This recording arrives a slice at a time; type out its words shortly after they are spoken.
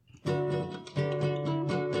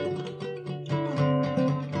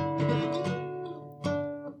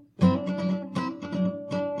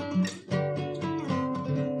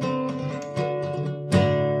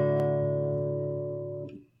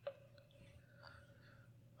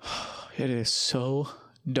It is so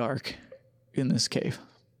dark in this cave.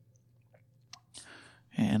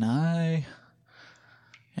 And I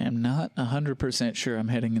am not 100% sure I'm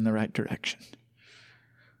heading in the right direction.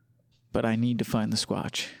 But I need to find the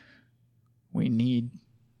Squatch. We need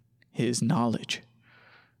his knowledge.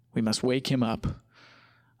 We must wake him up.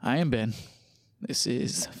 I am Ben. This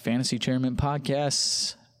is Fantasy Chairman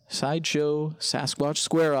Podcast, Sideshow, Sasquatch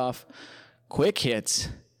Square Off, Quick Hits,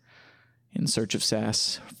 In Search of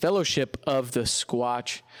Sass, Fellowship of the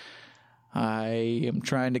Squatch. I am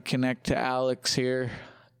trying to connect to Alex here,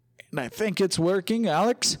 and I think it's working.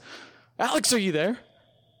 Alex, are you there?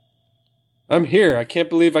 I'm here. I can't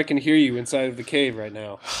believe I can hear you inside of the cave right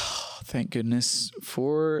now. Thank goodness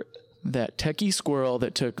for that techie squirrel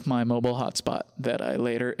that took my mobile hotspot that I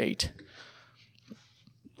later ate.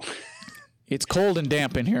 It's cold and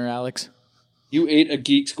damp in here, Alex. You ate a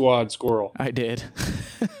Geek Squad squirrel. I did.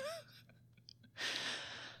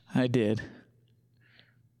 I did.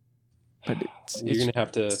 But you're gonna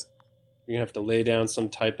have to lay down some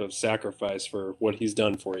type of sacrifice for what he's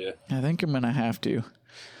done for you. I think I'm gonna have to.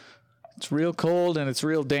 It's real cold and it's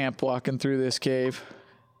real damp walking through this cave.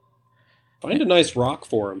 Find a nice rock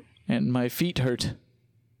for him. And my feet hurt.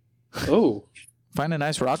 Oh. Find a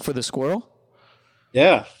nice rock for the squirrel?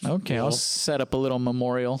 Yeah. Okay, I'll set up a little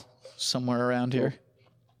memorial somewhere around here.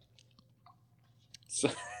 So,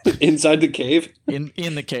 inside the cave? In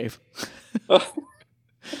the cave.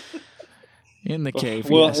 In the cave.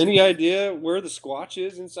 Well, yes. Any idea where the Squatch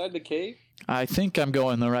is inside the cave? I think I'm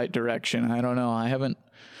going the right direction. I don't know. I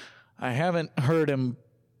haven't heard him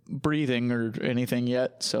breathing or anything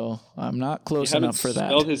yet, so I'm not close enough for that. You haven't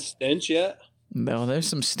smelled his stench yet? No, there's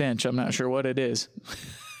some stench. I'm not sure what it is.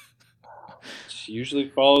 Usually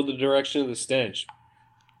follow the direction of the stench.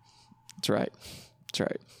 That's right.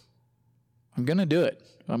 I'm going to do it.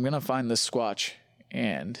 I'm going to find this Squatch,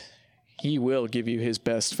 and he will give you his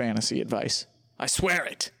best fantasy advice. I swear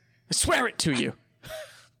it. I swear it to you.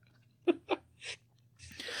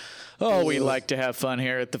 Oh, we like to have fun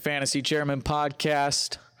here at the Fantasy Chairman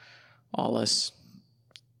Podcast. All us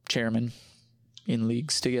chairmen in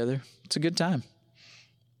leagues together. It's a good time.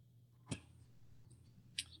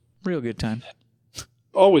 Real good time.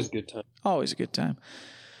 Always a good time. Always a good time.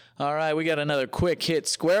 All right, we got another quick hit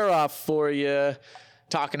square off for you.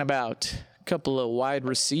 Talking about a couple of wide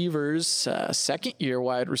receivers, second-year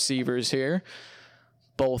wide receivers here.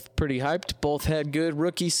 Both pretty hyped. Both had good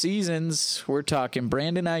rookie seasons. We're talking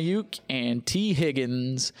Brandon Ayuk and T.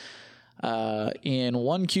 Higgins. In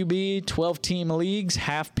 1 QB, 12-team leagues,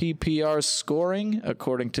 half PPR scoring,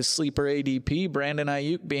 according to Sleeper ADP. Brandon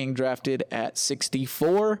Ayuk being drafted at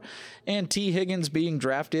 64, and T. Higgins being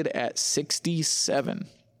drafted at 67.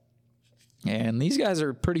 And these guys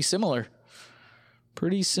are pretty similar.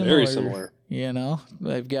 Very similar. You know,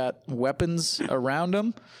 they've got weapons around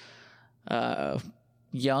them.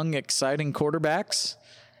 Young, exciting quarterbacks.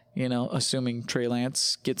 You know, assuming Trey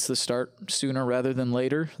Lance gets the start sooner rather than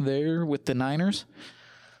later there with the Niners.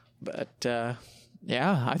 But,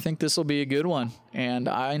 yeah, I think this will be a good one. And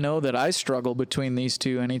I know that I struggle between these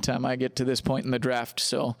two anytime I get to this point in the draft.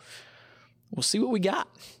 So we'll see what we got.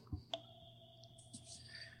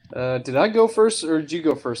 Did I go first or did you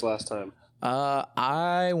go first last time?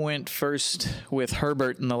 I went first with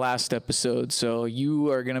Herbert in the last episode. So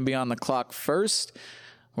you are going to be on the clock first.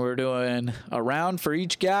 We're doing a round for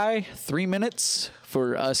each guy, 3 minutes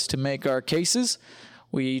for us to make our cases.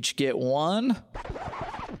 We each get one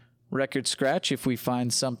record scratch if we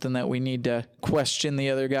find something that we need to question the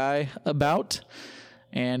other guy about.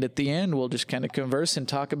 And at the end, we'll just kind of converse and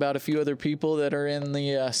talk about a few other people that are in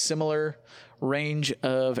the similar range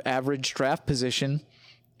of average draft position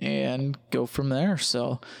and go from there.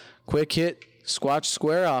 So, quick hit, Squatch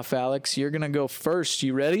Square Off, Alex. You're going to go first.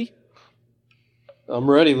 You ready? I'm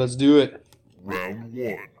ready. Let's do it. Round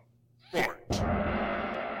 1. Fight.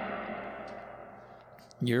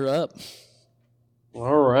 You're up.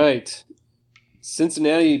 All right.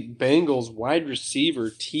 Cincinnati Bengals wide receiver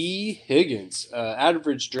T. Higgins,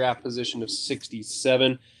 average draft position of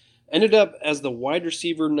 67, ended up as the wide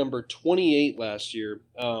receiver number 28 last year.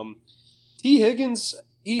 T. Higgins,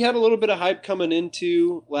 he had a little bit of hype coming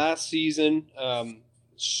into last season,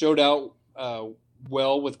 showed out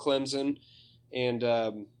well with Clemson. And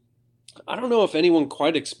I don't know if anyone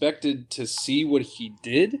quite expected to see what he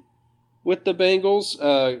did with the Bengals.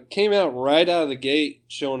 Came out right out of the gate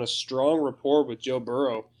showing a strong rapport with Joe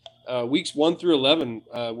Burrow. Weeks 1 through 11,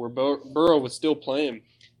 where Burrow was still playing.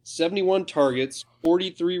 71 targets,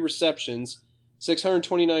 43 receptions,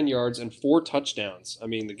 629 yards, and 4 touchdowns. I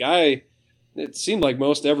mean, the guy, it seemed like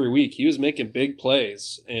most every week, he was making big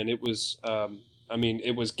plays. And it was, I mean,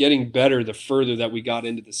 it was getting better the further that we got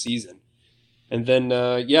into the season. And then,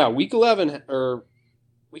 week 11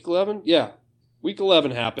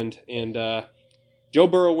 happened, and Joe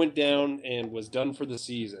Burrow went down and was done for the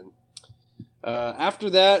season. After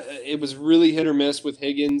that, it was really hit or miss with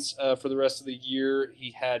Higgins for the rest of the year.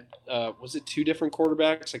 He had, was it 2 different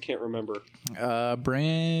quarterbacks? I can't remember.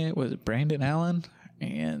 Was it Brandon Allen?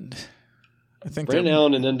 And I think Brandon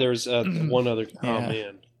Allen, and then there's one other. Yeah. Oh,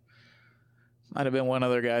 man. Might have been one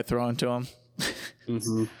other guy throwing to him.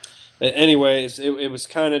 Mm-hmm. Anyways, it was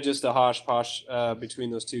kind of just a hosh-posh between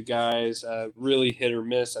those 2 guys. Really hit or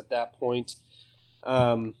miss at that point.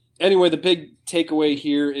 Anyway, the big takeaway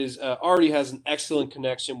here is Artie has an excellent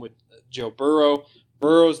connection with Joe Burrow.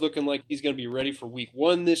 Burrow's looking like he's going to be ready for week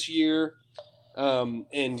 1 this year.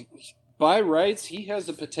 And by rights, he has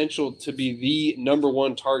the potential to be the number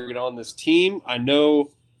 1 target on this team. I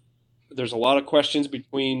know there's a lot of questions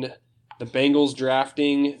between the Bengals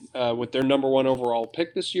drafting with their number 1 overall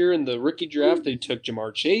pick this year. In the rookie draft, they took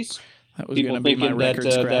Jamar Chase. That was going to be my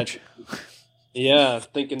record scratch.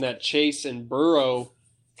 Thinking that Chase and Burrow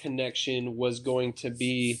connection was going to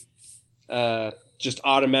be just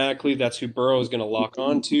automatically that's who Burrow is going to lock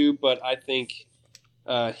onto. But I think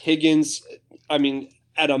Higgins, I mean,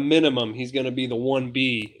 at a minimum, he's going to be the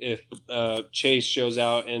 1B if Chase shows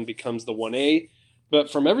out and becomes the 1A.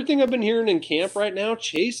 But from everything I've been hearing in camp right now,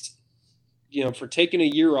 Chase, for taking a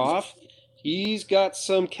year off, he's got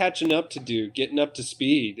some catching up to do, getting up to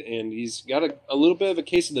speed, and he's got a little bit of a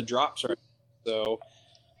case of the drops right now. So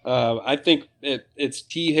I think it's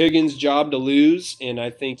T. Higgins' job to lose, and I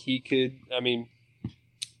think he could,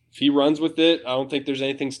 if he runs with it, I don't think there's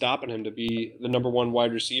anything stopping him to be the number 1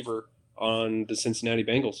 wide receiver on the Cincinnati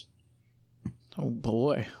Bengals. Oh,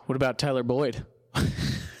 boy. What about Tyler Boyd?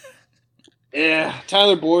 Yeah,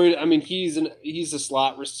 Tyler Boyd, he's a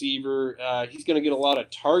slot receiver. He's going to get a lot of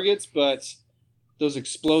targets, but those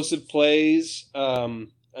explosive plays, I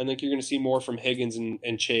think you're going to see more from Higgins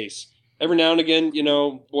and Chase. Every now and again,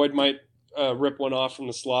 Boyd might rip one off from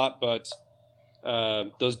the slot, but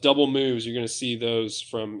those double moves, you're going to see those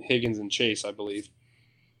from Higgins and Chase, I believe.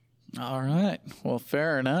 All right. Well,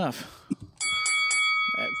 fair enough.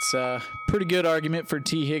 That's a pretty good argument for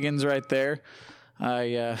T. Higgins right there.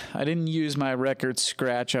 I didn't use my record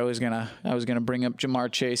scratch. I was gonna bring up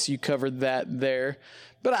Jamar Chase. You covered that there,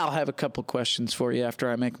 but I'll have a couple questions for you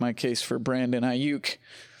after I make my case for Brandon Ayuk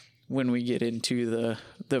when we get into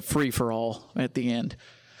the free for all at the end.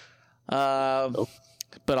 But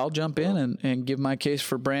I'll jump in and give my case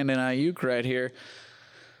for Brandon Ayuk right here.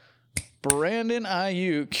 Brandon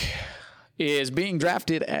Ayuk is being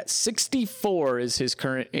drafted at 64 is his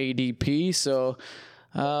current ADP. So.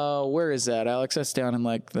 Where is that, Alex? That's down in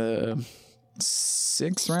like the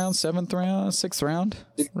 6th round,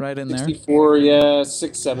 right in there. 64, yeah,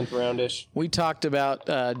 6th, 7th roundish. We talked about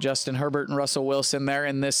Justin Herbert and Russell Wilson there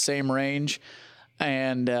in this same range.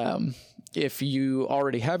 And if you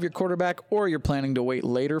already have your quarterback or you're planning to wait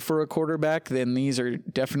later for a quarterback, then these are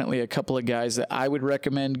definitely a couple of guys that I would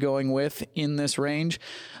recommend going with in this range.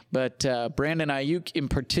 But Brandon Ayuk in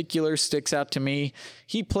particular sticks out to me.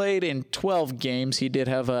 He played in 12 games. He did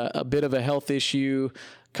have a bit of a health issue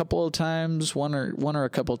a couple of times, one or a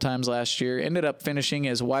couple of times last year. Ended up finishing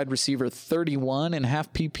as wide receiver 31 in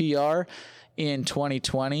half PPR in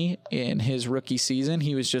 2020 in his rookie season.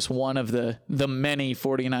 He was just one of the many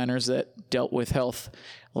 49ers that dealt with health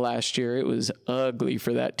last year. It was ugly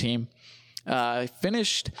for that team.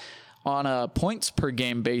 Finished on a points per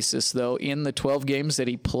game basis, though, in the 12 games that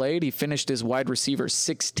he played. He finished as wide receiver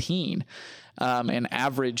 16 and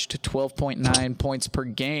averaged 12.9 points per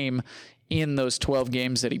game in those 12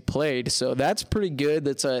 games that he played. So that's pretty good.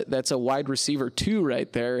 That's a wide receiver 2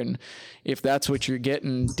 right there. And if that's what you're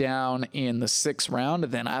getting down in the 6th round,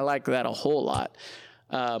 then I like that a whole lot.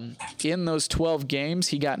 In those 12 games,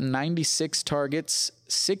 he got 96 targets,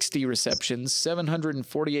 60 receptions,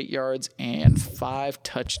 748 yards, and 5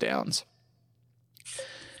 touchdowns.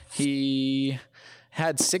 He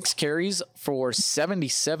had 6 carries for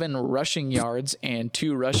 77 rushing yards and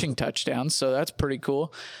 2 rushing touchdowns, so that's pretty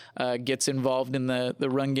cool. Gets involved in the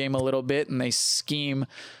run game a little bit, and they scheme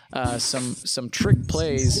some trick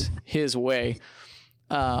plays his way.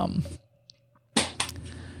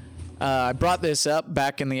 I brought this up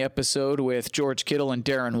back in the episode with George Kittle and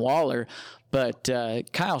Darren Waller, but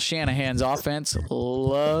Kyle Shanahan's offense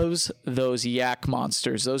loves those yak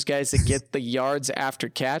monsters, those guys that get the yards after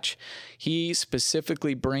catch. He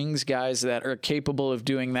specifically brings guys that are capable of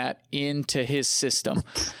doing that into his system.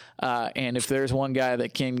 And if there's one guy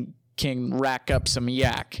that can rack up some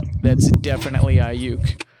yak, that's definitely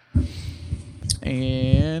Ayuk.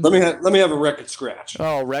 And let me have a record scratch.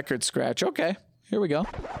 oh, record scratch. Okay, here we go.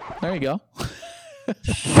 There you go.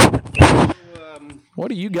 What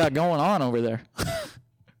do you got going on over there?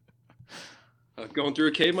 Going through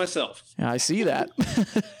a cave myself. Yeah, I see that.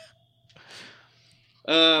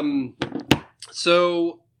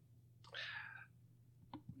 So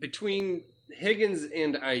between Higgins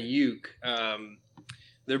and Ayuk,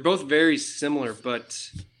 they're both very similar, but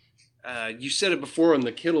you said it before on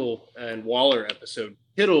the Kittle and Waller episode.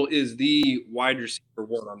 Kittle is the wide receiver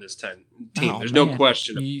one on this team. Oh, There's man. no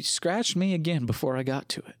question. You scratched me again before I got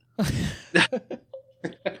to it.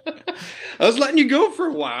 I was letting you go for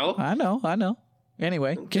a while. I know.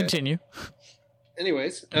 Anyway, continue.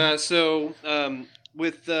 Anyways,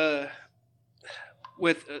 with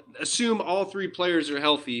assume all three players are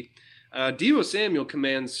healthy, Deebo Samuel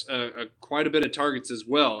commands quite a bit of targets as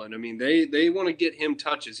well, and I mean they want to get him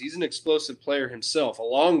touches. He's an explosive player himself,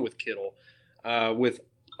 along with Kittle. With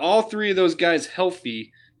all three of those guys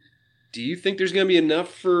healthy, do you think there's going to be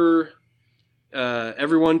enough for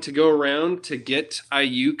everyone to go around to get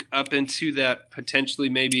Ayuk up into that potentially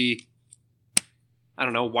maybe, I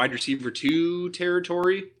don't know, wide receiver 2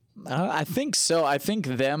 territory? I think so. I think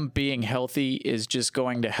them being healthy is just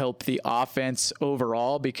going to help the offense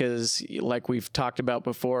overall because, like we've talked about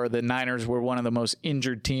before, the Niners were one of the most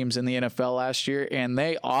injured teams in the NFL last year, and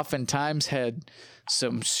they oftentimes had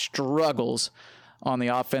some struggles on the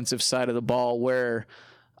offensive side of the ball where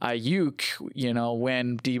Ayuk,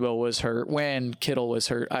 when Deebo was hurt, when Kittle was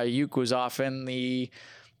hurt, Ayuk was often the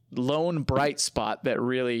lone bright spot that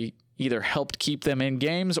really either helped keep them in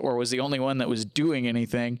games or was the only one that was doing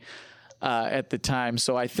anything at the time.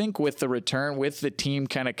 So I think with the return, with the team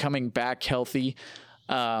kind of coming back healthy,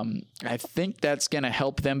 I think that's going to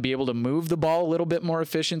help them be able to move the ball a little bit more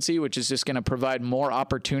efficiency, which is just going to provide more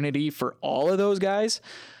opportunity for all of those guys.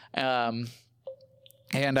 And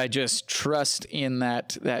I just trust in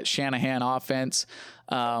that Shanahan offense.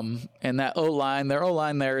 And that O-line, their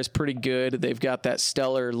O-line there is pretty good. They've got that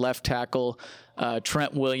stellar left tackle,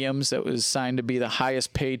 Trent Williams, that was signed to be the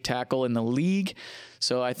highest paid tackle in the league.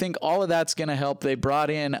 So I think all of that's going to help. They brought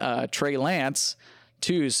in Trey Lance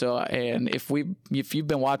too. So, and if you've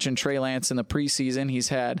been watching Trey Lance in the preseason, he's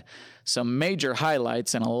had some major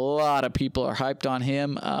highlights and a lot of people are hyped on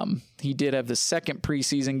him. He did have the second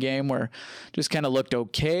preseason game where just kind of looked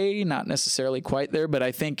okay, not necessarily quite there, but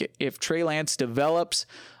I think if Trey Lance develops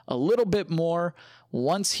a little bit more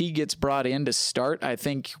once he gets brought in to start, I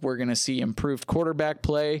think we're going to see improved quarterback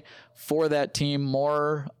play for that team,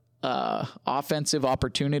 more offensive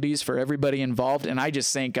opportunities for everybody involved. And I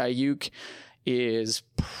just think Ayuk is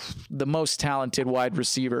the most talented wide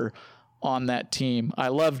receiver on that team. I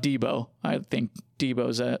love Deebo. I think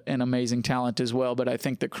Deebo's an amazing talent as well, but I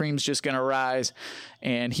think the cream's just going to rise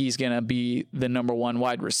and he's going to be the number one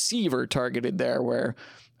wide receiver targeted there, where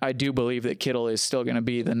I do believe that Kittle is still going to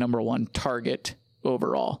be the number one target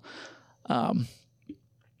overall.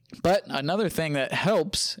 But another thing that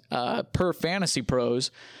helps per Fantasy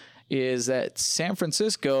Pros is that San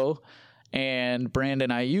Francisco and Brandon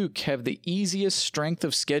Ayuk have the easiest strength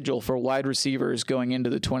of schedule for wide receivers going into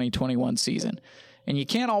the 2021 season. And you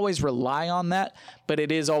can't always rely on that, but it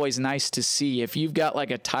is always nice to see. If you've got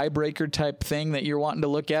like a tiebreaker type thing that you're wanting to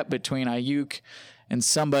look at between Ayuk and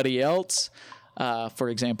somebody else, for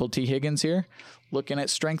example, T. Higgins here, looking at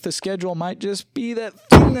strength of schedule might just be that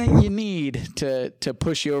thing that you need to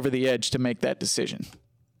push you over the edge to make that decision.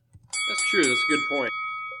 That's true. That's a good point.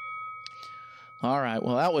 All right,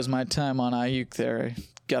 well, that was my time on Ayuk there. I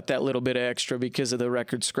got that little bit of extra because of the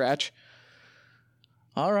record scratch.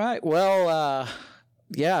 All right, well,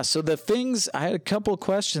 so the things, I had a couple of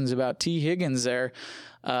questions about T. Higgins there.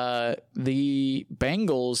 The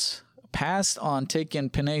Bengals passed on taking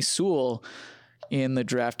Penei Sewell in the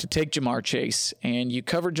draft to take Jamar Chase, and you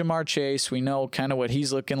covered Jamar Chase. We know kind of what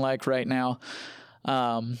he's looking like right now.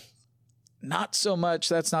 That's not so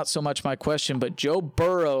much my question, but Joe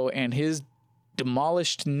Burrow and his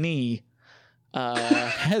demolished knee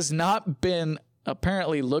has not been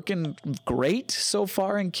apparently looking great so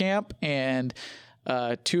far in camp, and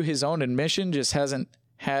to his own admission just hasn't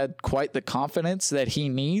had quite the confidence that he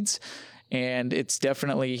needs. And it's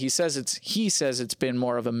definitely, he says it's been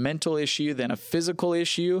more of a mental issue than a physical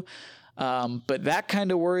issue. But that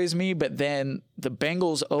kind of worries me. But then the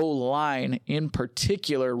Bengals O-line in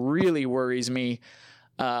particular really worries me,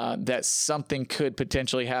 that something could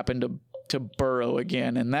potentially happen to Burrow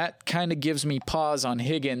again. And that kind of gives me pause on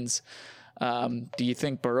Higgins. Do you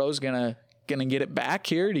think Burrow's gonna get it back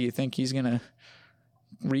here? Do you think he's gonna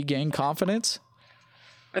regain confidence?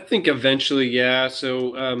 I think eventually, yeah.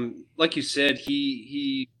 So, like you said,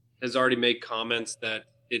 he has already made comments that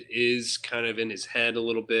it is kind of in his head a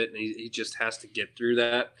little bit, and he just has to get through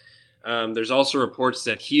that. There's also reports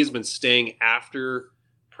that he has been staying after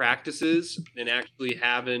practices and actually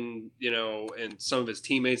having, and some of his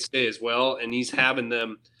teammates stay as well. And he's having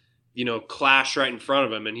them, clash right in front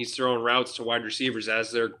of him. And he's throwing routes to wide receivers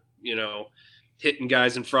as they're, hitting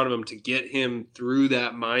guys in front of him to get him through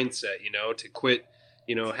that mindset, to quit,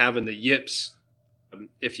 having the yips,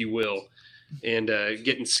 if you will, and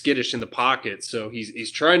getting skittish in the pocket. So he's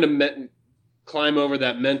trying to climb over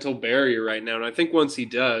that mental barrier right now. And I think once he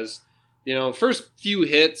does, first few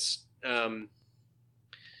hits,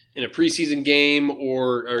 in a preseason game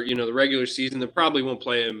or the regular season, they probably won't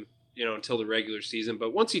play him until the regular season.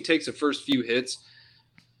 But once he takes the first few hits,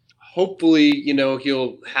 hopefully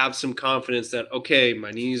he'll have some confidence that, okay,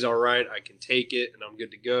 my knee's all right, I can take it and I'm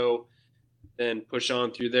good to go, then push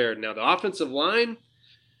on through there. Now the offensive line,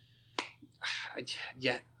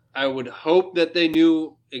 I would hope that they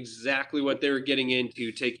knew exactly what they were getting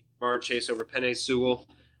into taking Ja'Marr Chase over Penei Sewell.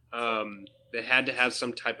 They had to have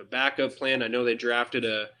some type of backup plan. I know they drafted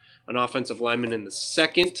an offensive lineman in the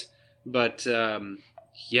second, but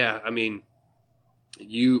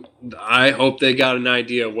I hope they got an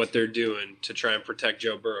idea of what they're doing to try and protect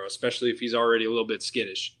Joe Burrow, especially if he's already a little bit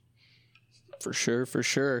skittish. For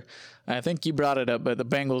sure. I think you brought it up, but the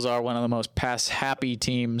Bengals are one of the most pass-happy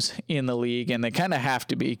teams in the league, and they kind of have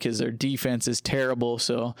to be because their defense is terrible.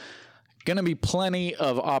 So going to be plenty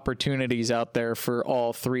of opportunities out there for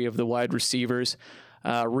all three of the wide receivers.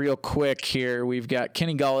 Real quick here, we've got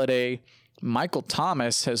Kenny Golladay. Michael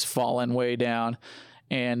Thomas has fallen way down,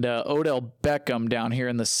 and Odell Beckham down here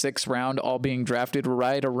in the 6th round, all being drafted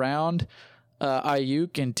right around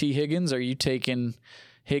Ayuk and T. Higgins. Are you taking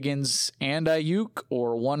Higgins and Ayuk,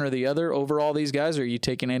 or one or the other over all these guys, or are you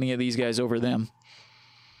taking any of these guys over them?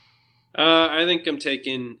 I think I'm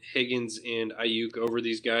taking Higgins and Ayuk over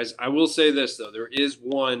these guys. I will say this, though. There is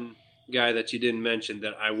one guy that you didn't mention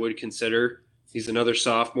that I would consider. He's another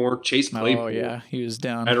sophomore, Chase Claypool. Oh, yeah. He was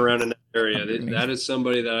down right around in that area. That is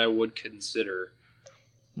somebody that I would consider.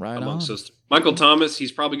 Right amongst on. Those. Michael Thomas,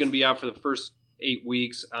 he's probably going to be out for the first 8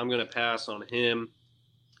 weeks. I'm going to pass on him.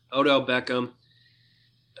 Odell Beckham.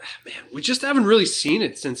 Man, we just haven't really seen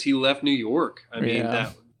it since he left New York. I mean,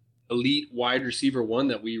 that elite wide receiver one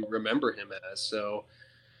that we remember him as. So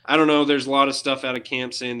I don't know. There's a lot of stuff out of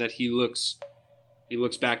camp saying that he looks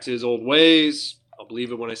back to his old ways. I'll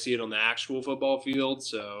believe it when I see it on the actual football field.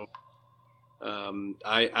 So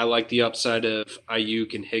I like the upside of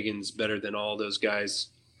Ayuk and Higgins better than all those guys,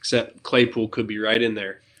 except Claypool could be right in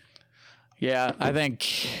there. Yeah, I think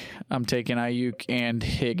I'm taking Ayuk and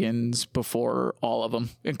Higgins before all of them,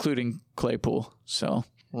 including Claypool. So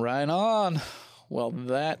right on. Well,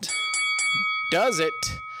 that does it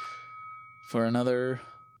for another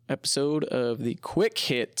episode of the Quick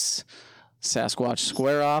Hits Sasquatch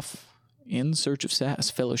Square Off in Search of Sass,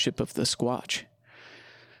 Fellowship of the Squatch.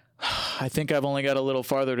 I think I've only got a little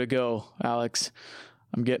farther to go, Alex.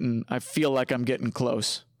 I feel like I'm getting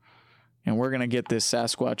close. And we're gonna get this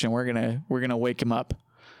Sasquatch, and we're gonna wake him up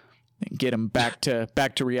and get him back to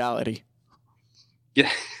reality.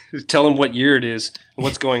 Yeah, tell him what year it is and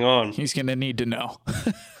what's going on. He's gonna need to know.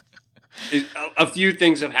 A few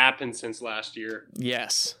things have happened since last year.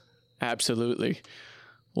 Yes, absolutely.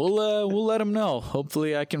 We'll let him know.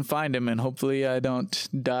 Hopefully, I can find him, and hopefully, I don't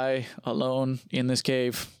die alone in this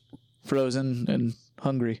cave, frozen and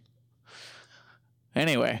hungry.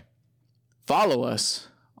 Anyway, follow us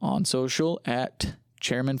on social at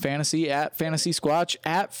Chairman Fantasy, at Fantasy Squatch,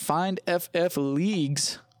 at FindFF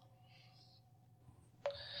Leagues.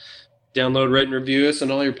 Download, rate, and review us on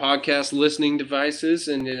all your podcast listening devices.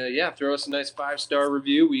 And throw us a nice 5-star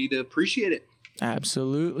review. We'd appreciate it.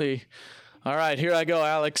 Absolutely. All right, here I go,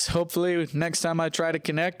 Alex. Hopefully, next time I try to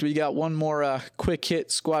connect, we got one more quick hit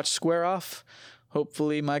Squatch Square Off.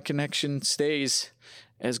 Hopefully, my connection stays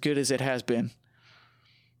as good as it has been.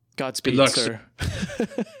 Godspeed, good luck, sir.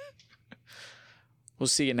 We'll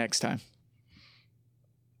see you next time.